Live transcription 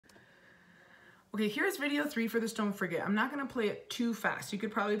Okay, here's video 3 for the Stone Frigate. I'm not gonna play it too fast. You could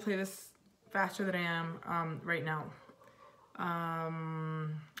probably play this faster than I am right now.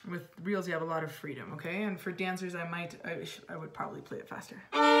 With reels, you have a lot of freedom, okay? And for dancers, I would probably play it faster.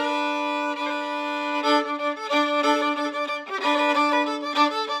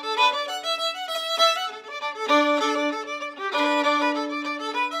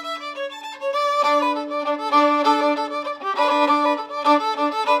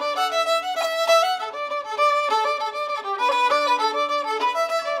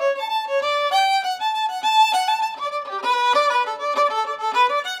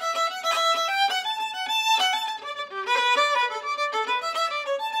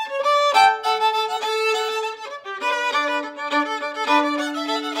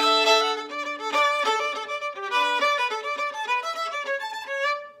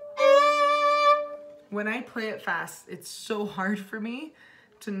 When I play it fast, it's so hard for me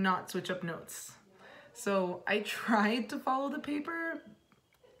to not switch up notes. So I tried to follow the paper,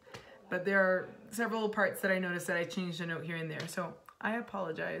 but there are several parts that I noticed that I changed a note here and there. So I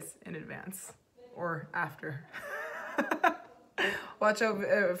apologize in advance or after. Watch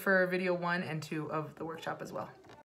out for video 1 and 2 of the workshop as well.